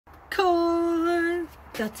Capricorn.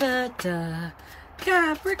 Da da da.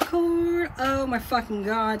 Capricorn. Oh my fucking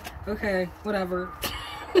god. Okay, whatever.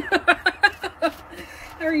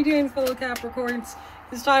 How are you doing, fellow Capricorns?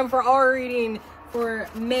 It's time for our reading for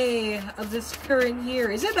May of this current year.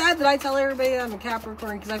 Is it bad that I tell everybody I'm a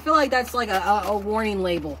Capricorn? Because I feel like that's like a warning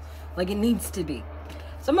label. Like it needs to be.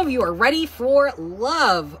 Some of you are ready for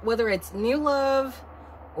love. Whether it's new love,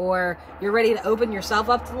 or you're ready to open yourself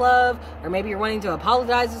up to love, or maybe you're wanting to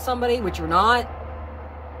apologize to somebody, which you're not.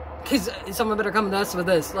 Because someone better come to us with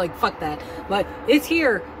this. Like, fuck that. But it's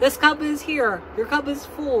here. This cup is here. Your cup is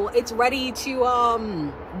full. It's ready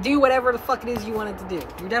to do whatever the fuck it is you want it to do.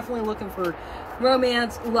 You're definitely looking for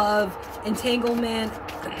romance, love, entanglement,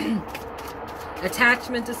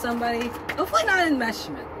 attachment to somebody. Hopefully not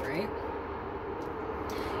enmeshment, right?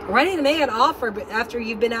 Ready to make an offer after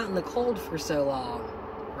you've been out in the cold for so long,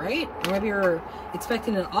 right? Or maybe you're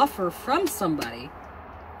expecting an offer from somebody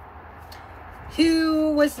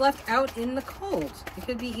who was left out in the cold. It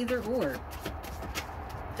could be either or.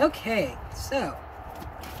 Okay, so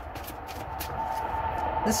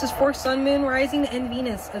this is for Sun, Moon, Rising, and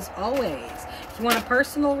Venus, as always. If you want a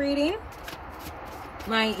personal reading,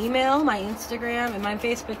 my email, my Instagram, and my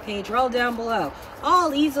Facebook page are all down below.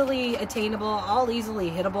 All easily attainable, all easily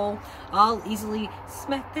hittable, all easily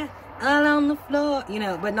smack that all on the floor. You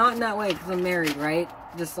know, but not in that way because I'm married, right?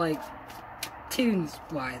 Just like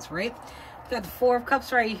tunes-wise, right? Got the Four of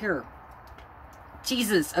Cups right here.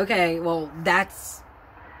 Jesus. Okay, well, that's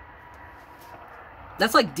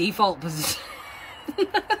like default position.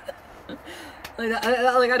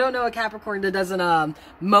 I don't know a Capricorn that doesn't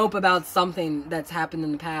mope about something that's happened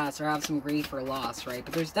in the past or have some grief or loss, right?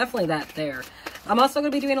 But there's definitely that there. I'm also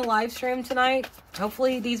going to be doing a live stream tonight.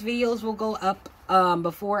 Hopefully these videos will go up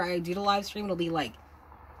before I do the live stream. It'll be like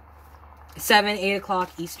 7, 8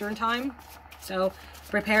 o'clock Eastern time. So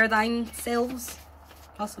prepare thyselves,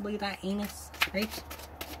 possibly thy anus, right?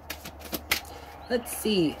 Let's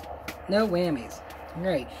see. No whammies. All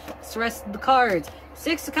right. It's the rest of the cards.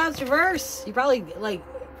 Six of Cups reverse. You probably, like,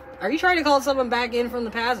 are you trying to call someone back in from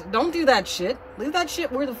the past? Don't do that shit. Leave that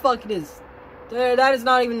shit where the fuck it is. That is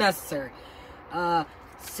not even necessary.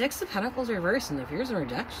 Six of Pentacles reverse and the fears and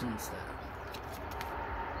rejections, though.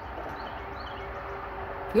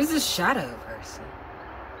 Who's this shadow person?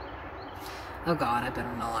 Oh god, I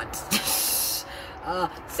better not.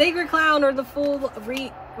 Sacred Clown or the Fool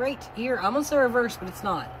right here. I almost said reverse, but it's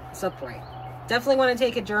not. It's upright. Definitely want to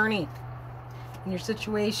take a journey in your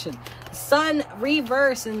situation. Sun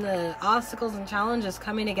reverse and the obstacles and challenges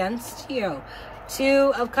coming against you.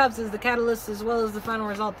 Two of Cups is the catalyst as well as the final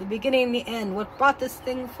result. The beginning and the end. What brought this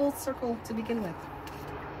thing full circle to begin with?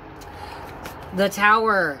 The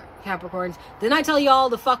Tower, Capricorns. Didn't I tell you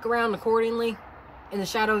all to fuck around accordingly in the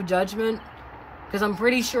Shadow of Judgment? Because I'm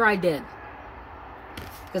pretty sure I did.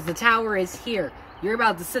 Because the Tower is here. You're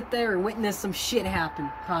about to sit there and witness some shit happen,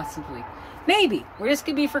 possibly. Maybe. Or this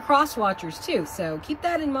could be for cross-watchers, too. So, keep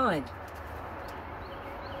that in mind.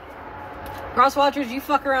 Cross-watchers, you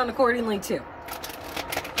fuck around accordingly, too.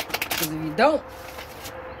 Because if you don't,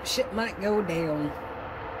 shit might go down.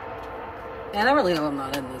 And I really hope I'm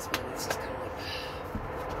not in this, but it's just kind of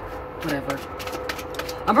like... whatever.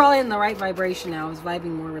 I'm probably in the right vibration now. I was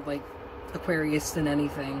vibing more with, like, Aquarius than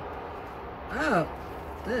anything. Oh,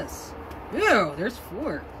 this. Ew, there's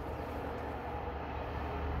 4.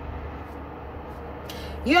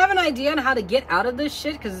 You have an idea on how to get out of this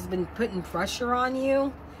shit because it's been putting pressure on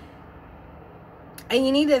you. And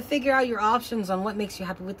you need to figure out your options on what makes you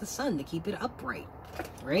happy with the Sun to keep it upright.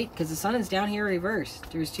 Right? Because the Sun is down here reversed.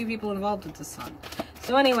 There's 2 people involved with the Sun.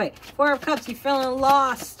 So anyway, 4 of Cups, you're feeling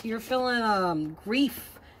lost. You're feeling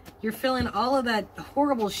grief. You're feeling all of that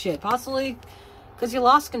horrible shit. Possibly because you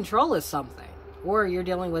lost control of something. Or you're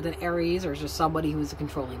dealing with an Aries or just somebody who's a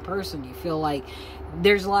controlling person. You feel like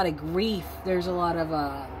there's a lot of grief. There's a lot of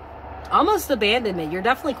almost abandonment. You're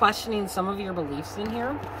definitely questioning some of your beliefs in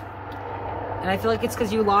here. And I feel like it's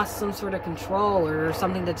because you lost some sort of control or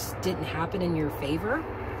something that just didn't happen in your favor.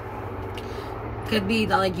 Could be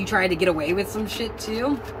that, like, you tried to get away with some shit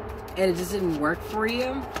too. And it just didn't work for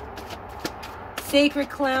you. Sacred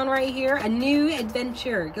Clown right here. A new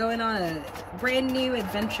adventure. Going on a brand new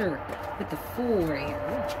adventure with the Fool right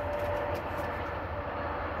here.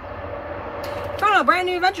 Trying on a brand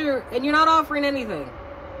new adventure and you're not offering anything.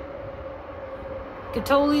 Could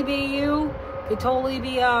totally be you. Could totally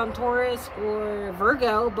be Taurus or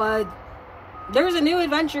Virgo. But there's a new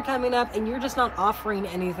adventure coming up and you're just not offering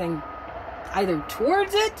anything either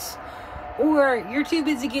towards it, or you're too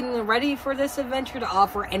busy getting ready for this adventure to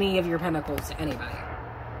offer any of your pentacles to anybody.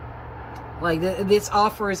 Like, this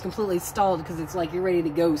offer is completely stalled because it's like you're ready to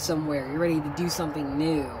go somewhere. You're ready to do something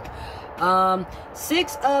new.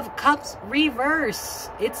 Six of Cups reverse.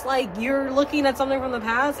 It's like you're looking at something from the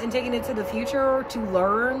past and taking it to the future to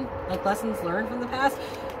learn, like lessons learned from the past.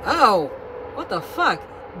 Oh, what the fuck?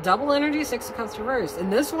 Double energy, Six of Cups reverse.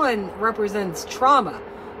 And this one represents trauma.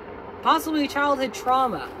 Possibly childhood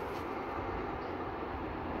trauma.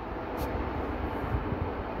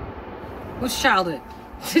 Who's childhood?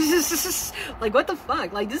 Like, what the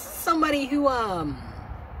fuck? Like, this is somebody who,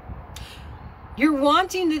 you're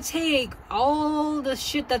wanting to take all the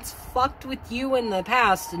shit that's fucked with you in the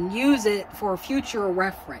past and use it for future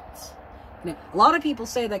reference. You know, a lot of people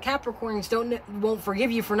say that Capricorns won't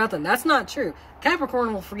forgive you for nothing. That's not true.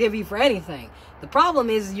 Capricorn will forgive you for anything. The problem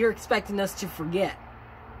is you're expecting us to forget.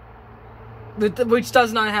 Which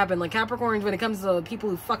does not happen. Like, Capricorns, when it comes to people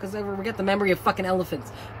who fuck us over, we get the memory of fucking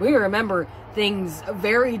elephants. We remember things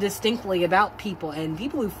very distinctly about people, and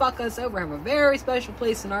people who fuck us over have a very special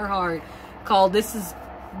place in our heart called "This is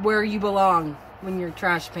where you belong" when you're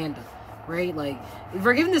trash panda, right? Like,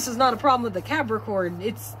 forgiveness is not a problem with the Capricorn,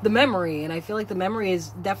 it's the memory, and I feel like the memory is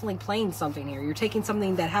definitely playing something here. You're taking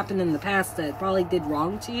something that happened in the past that probably did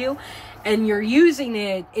wrong to you, and you're using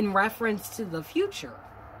it in reference to the future.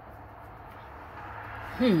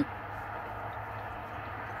 Like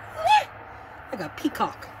a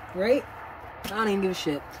peacock, right? I don't even give a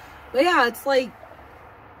shit. But yeah, it's like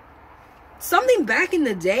something back in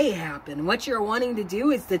the day happened. What you're wanting to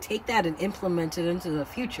do is to take that and implement it into the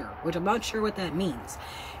future, which I'm not sure what that means.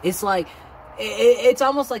 It's like, it's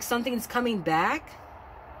almost like something's coming back,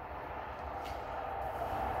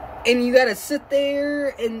 and you gotta sit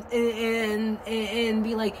there and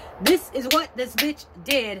be like, this is what this bitch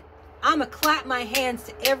did. I'ma clap my hands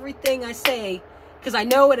to everything I say because I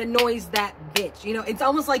know it annoys that bitch. You know, it's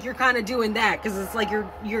almost like you're kind of doing that because it's like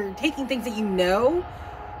you're taking things that you know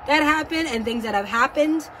that happen and things that have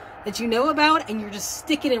happened that you know about, and you're just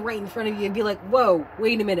sticking it right in front of you and be like, whoa,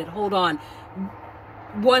 wait a minute, hold on.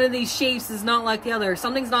 One of these shapes is not like the other.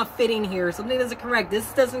 Something's not fitting here. Something doesn't correct.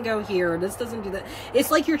 This doesn't go here. This doesn't do that. It's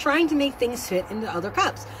like you're trying to make things fit into other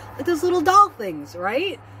cups. Like those little doll things,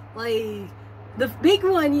 right? Like, the big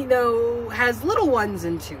one, you know, has little ones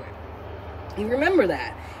into it. You remember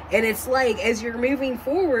that. And it's like, as you're moving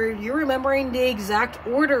forward, you're remembering the exact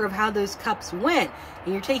order of how those cups went.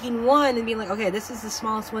 And you're taking one and being like, okay, this is the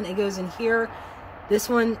smallest one. It goes in here. This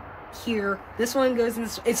one here. This one goes in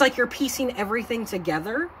this. It's like you're piecing everything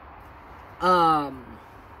together. To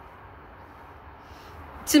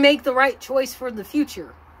make the right choice for the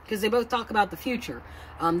future. Because they both talk about the future.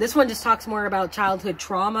 This one just talks more about childhood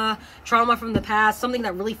trauma. Trauma from the past. Something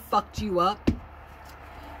that really fucked you up.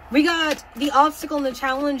 We got the obstacle and the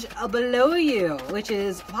challenge below you. Which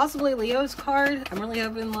is possibly Leo's card. I'm really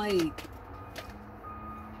hoping, like...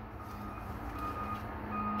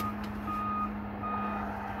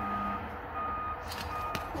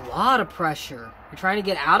 a lot of pressure. You're trying to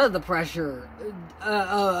get out of the pressure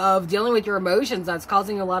of dealing with your emotions that's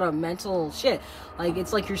causing a lot of mental shit. Like,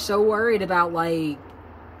 it's like you're so worried about, like...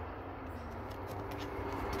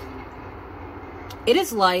 it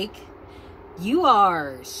is like you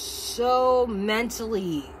are so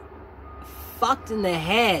mentally fucked in the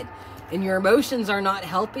head and your emotions are not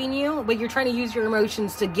helping you, but you're trying to use your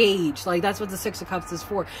emotions to gauge. Like, that's what the Six of Cups is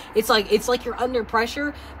for. It's like you're under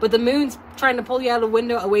pressure, but the moon's trying to pull you out of the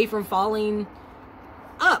window away from falling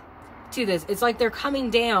up to this. It's like they're coming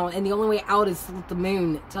down, and the only way out is to let the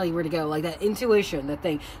moon tell you where to go. Like that intuition, that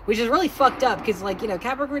thing, which is really fucked up because, like, you know,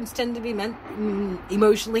 Capricorns tend to be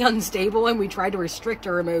emotionally unstable, and we try to restrict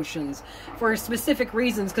our emotions for specific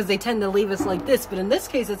reasons because they tend to leave us like this. But in this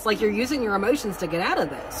case, it's like you're using your emotions to get out of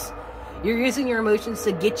this. You're using your emotions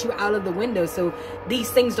to get you out of the window so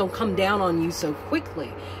these things don't come down on you so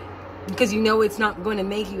quickly. Because you know it's not going to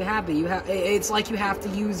make you happy. It's like you have to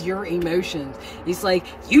use your emotions. It's like,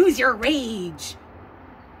 use your rage.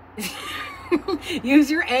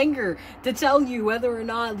 Use your anger to tell you whether or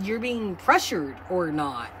not you're being pressured or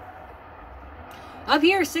not. Up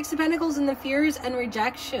here, Six of Pentacles and the fears and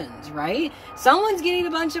rejections, right? Someone's getting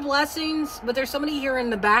a bunch of blessings, but there's somebody here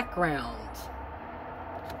in the background.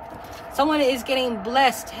 Someone is getting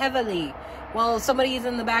blessed heavily, while somebody is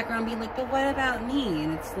in the background being like, but what about me?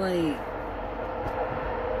 And it's like,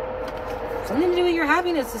 something to do with your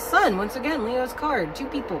happiness. The Sun, once again, Leo's card, two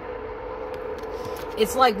people.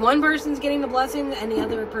 It's like one person's getting the blessing and the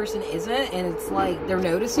other person isn't, and it's like they're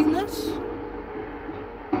noticing this.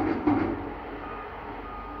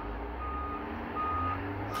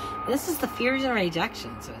 This is the fears and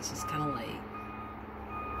rejection, so it's just kind of like,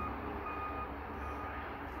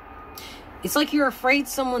 It's like you're afraid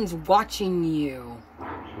someone's watching you.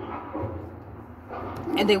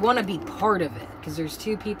 And they want to be part of it. Because there's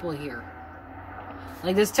two people here.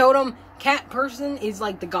 Like this totem cat person is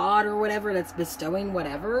like the god or whatever that's bestowing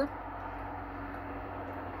whatever.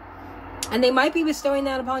 And they might be bestowing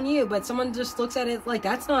that upon you. But someone just looks at it like,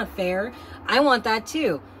 that's not fair. I want that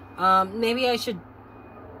too. Maybe I should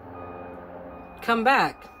come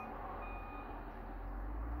back.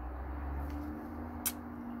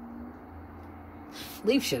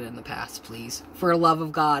 Leave shit in the past, please. For the love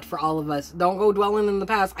of God, for all of us. Don't go dwelling in the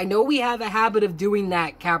past. I know we have a habit of doing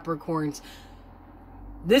that, Capricorns.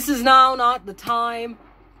 This is now not the time.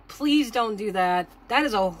 Please don't do that. That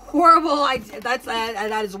is a horrible idea.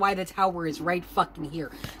 That is why the tower is right fucking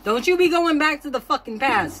here. Don't you be going back to the fucking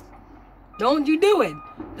past. Don't you do it.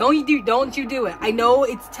 Don't you do it. I know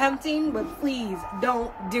it's tempting, but please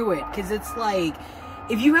don't do it. Because it's like,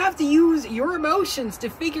 if you have to use your emotions to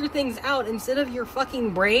figure things out instead of your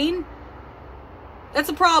fucking brain, that's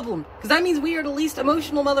a problem. Because that means we are the least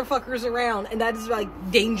emotional motherfuckers around. And that is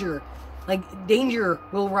like danger. Like danger,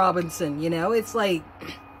 Will Robinson, you know? It's like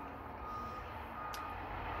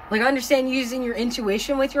I understand using your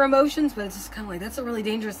intuition with your emotions, but it's just kind of like, that's a really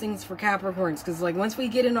dangerous thing for Capricorns. Because like once we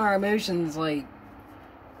get in our emotions, like,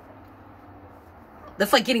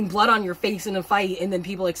 that's like getting blood on your face in a fight and then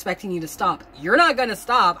people expecting you to stop. You're not going to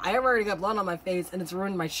stop. I already got blood on my face and it's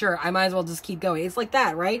ruined my shirt. I might as well just keep going. It's like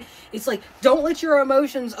that, right? It's like, don't let your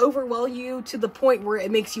emotions overwhelm you to the point where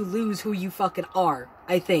it makes you lose who you fucking are,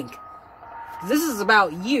 I think. This is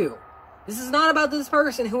about you. This is not about this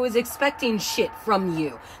person who is expecting shit from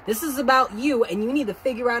you. This is about you, and you need to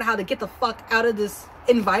figure out how to get the fuck out of this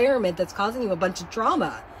environment that's causing you a bunch of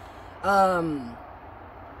trauma.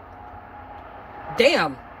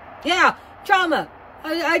 Damn. Yeah, trauma.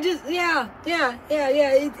 It's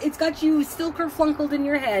got you still kerflunkled in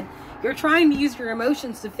your head. You're trying to use your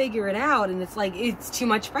emotions to figure it out, and it's like, it's too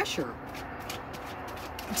much pressure.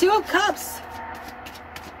 Two of Cups.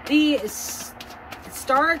 The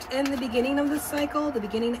start and the beginning of the cycle, the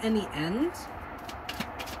beginning and the end.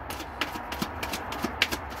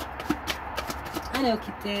 I know,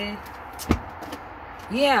 Kitty.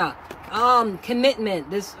 Yeah. Commitment.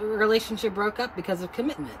 This relationship broke up because of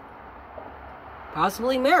commitment.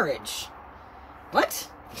 Possibly marriage. What?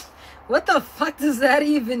 What the fuck does that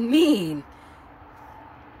even mean?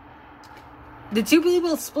 Did two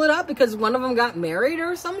people split up because one of them got married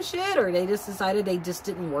or some shit? Or they just decided they just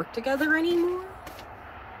didn't work together anymore?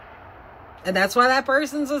 And that's why that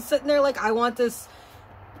person's just sitting there like, I want this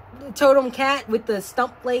totem cat with the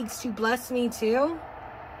stump legs to bless me too?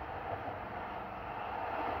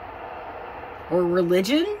 Or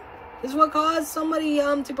religion is what caused somebody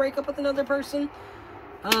to break up with another person.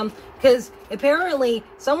 Because apparently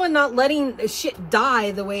someone not letting shit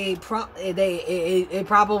die the way it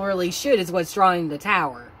probably should is what's drawing the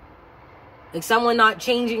tower. Like someone not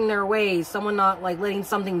changing their ways, someone not like letting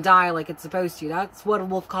something die like it's supposed to. That's what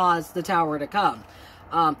will cause the tower to come.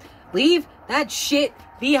 Leave that shit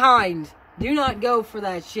behind. Do not go for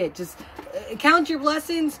that shit. Just count your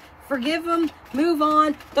blessings. Forgive them, move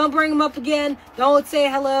on, don't bring them up again, don't say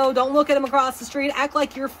hello, don't look at them across the street, act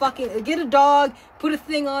like you're fucking, get a dog, put a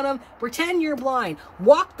thing on them, pretend you're blind,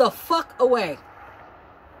 walk the fuck away.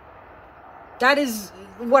 That is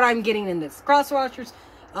what I'm getting in this. Cross watchers,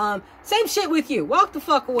 same shit with you, walk the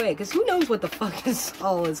fuck away, because who knows what the fuck this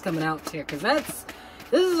all is coming out to, because this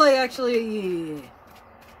is like actually,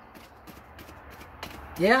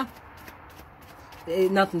 yeah,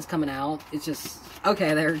 nothing's coming out, it's just,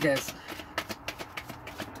 okay, there it goes.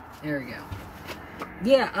 There we go.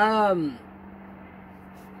 Yeah,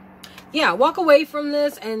 yeah, walk away from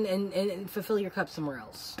this and fulfill your cup somewhere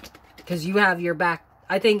else. Because you have your back,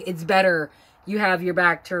 I think it's better you have your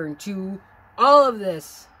back turned to all of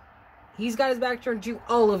this. He's got his back turned to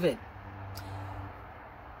all of it.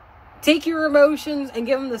 Take your emotions and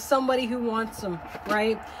give them to somebody who wants them,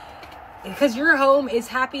 right? Because your home is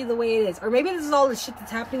happy the way it is. Or maybe this is all the shit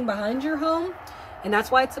that's happening behind your home. And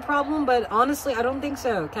that's why it's a problem. But honestly, I don't think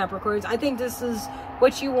so, Capricorns. I think this is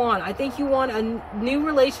what you want. I think you want a new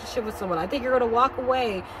relationship with someone. I think you're going to walk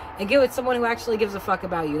away and get with someone who actually gives a fuck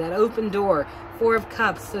about you. That open door. Four of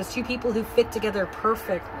Cups. Those two people who fit together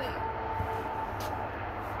perfectly.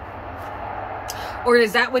 Or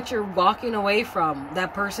is that what you're walking away from?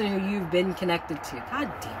 That person who you've been connected to?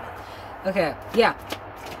 God damn it. Okay. Yeah.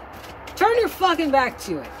 Turn your fucking back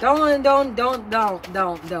to it. Don't.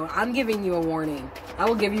 I'm giving you a warning. I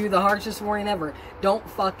will give you the harshest warning ever. Don't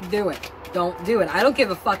fucking do it. Don't do it. I don't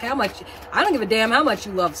give a fuck how much, I don't give a damn how much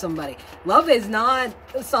you love somebody. Love is not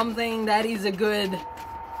something that is a good,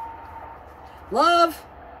 love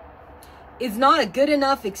is not a good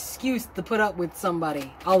enough excuse to put up with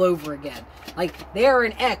somebody all over again. Like, they are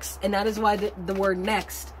an ex, and that is why the word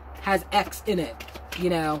next has X in it, you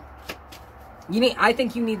know. I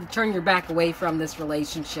think you need to turn your back away from this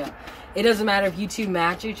relationship. It doesn't matter if you two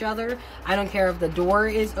match each other. I don't care if the door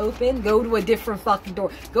is open. Go to a different fucking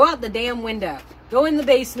door. Go out the damn window. Go in the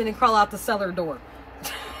basement and crawl out the cellar door.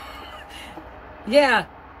 Yeah.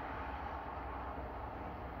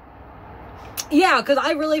 Yeah, because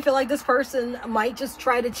I really feel like this person might just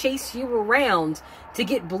try to chase you around to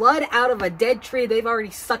get blood out of a dead tree they've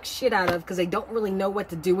already sucked shit out of because they don't really know what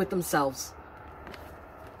to do with themselves.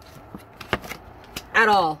 At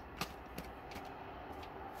all.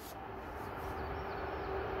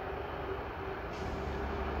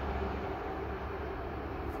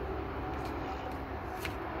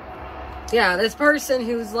 Yeah, this person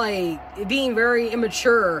who's, like, being very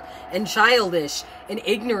immature and childish and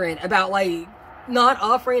ignorant about, like, not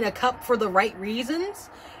offering a cup for the right reasons.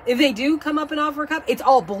 If they do come up and offer a cup, it's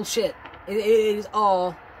all bullshit. It is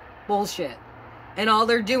all bullshit. And all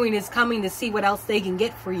they're doing is coming to see what else they can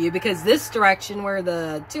get for you. Because this direction where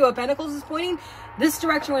the Two of Pentacles is pointing, this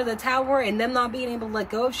direction where the Tower and them not being able to let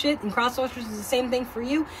go of shit and crosswatchers is the same thing for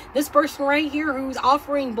you. This person right here who's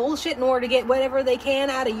offering bullshit in order to get whatever they can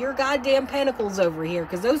out of your goddamn pentacles over here.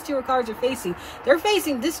 Because those two cards are facing. They're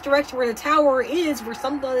facing this direction where the Tower is, where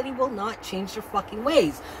somebody will not change their fucking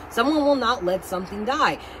ways. Someone will not let something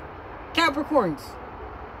die. Capricorns.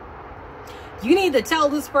 You need to tell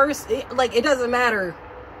this person, like, it doesn't matter.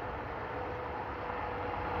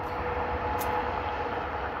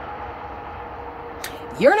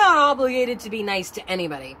 You're not obligated to be nice to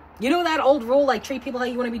anybody. You know that old rule, like, treat people how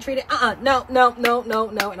you want to be treated? No.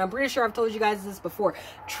 And I'm pretty sure I've told you guys this before.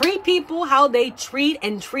 Treat people how they treat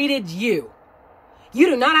and treated you. You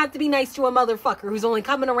do not have to be nice to a motherfucker who's only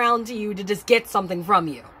coming around to you to just get something from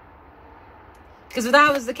you. Because if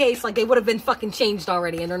that was the case, like, they would have been fucking changed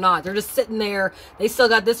already, and they're not. They're just sitting there. They still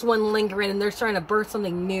got this one lingering, and they're trying to birth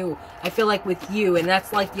something new, I feel like, with you. And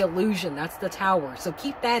that's like the illusion. That's the Tower. So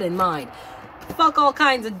keep that in mind. Fuck all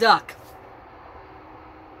kinds of duck.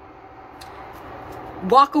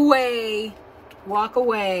 Walk away. Walk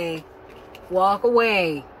away. Walk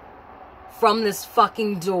away from this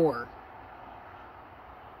fucking door.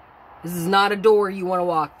 This is not a door you want to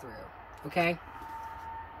walk through. Okay?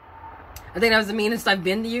 I think that was the meanest I've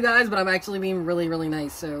been to you guys, but I'm actually being really, really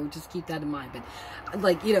nice. So just keep that in mind. But,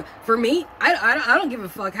 like, you know, for me, I don't give a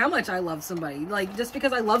fuck how much I love somebody. Like, just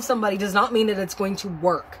because I love somebody does not mean that it's going to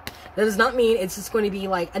work. That does not mean it's just going to be,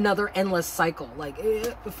 like, another endless cycle. Like,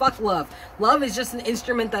 fuck love. Love is just an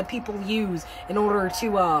instrument that people use in order to,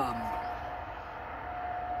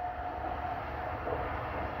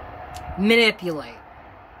 manipulate.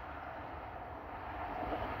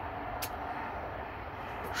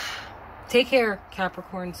 Take care,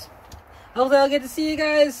 Capricorns. Hopefully I'll get to see you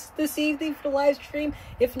guys this evening for the live stream.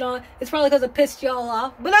 If not, it's probably because I pissed y'all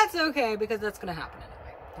off. But that's okay, because that's going to happen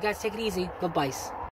anyway. You guys take it easy. Bye-bye.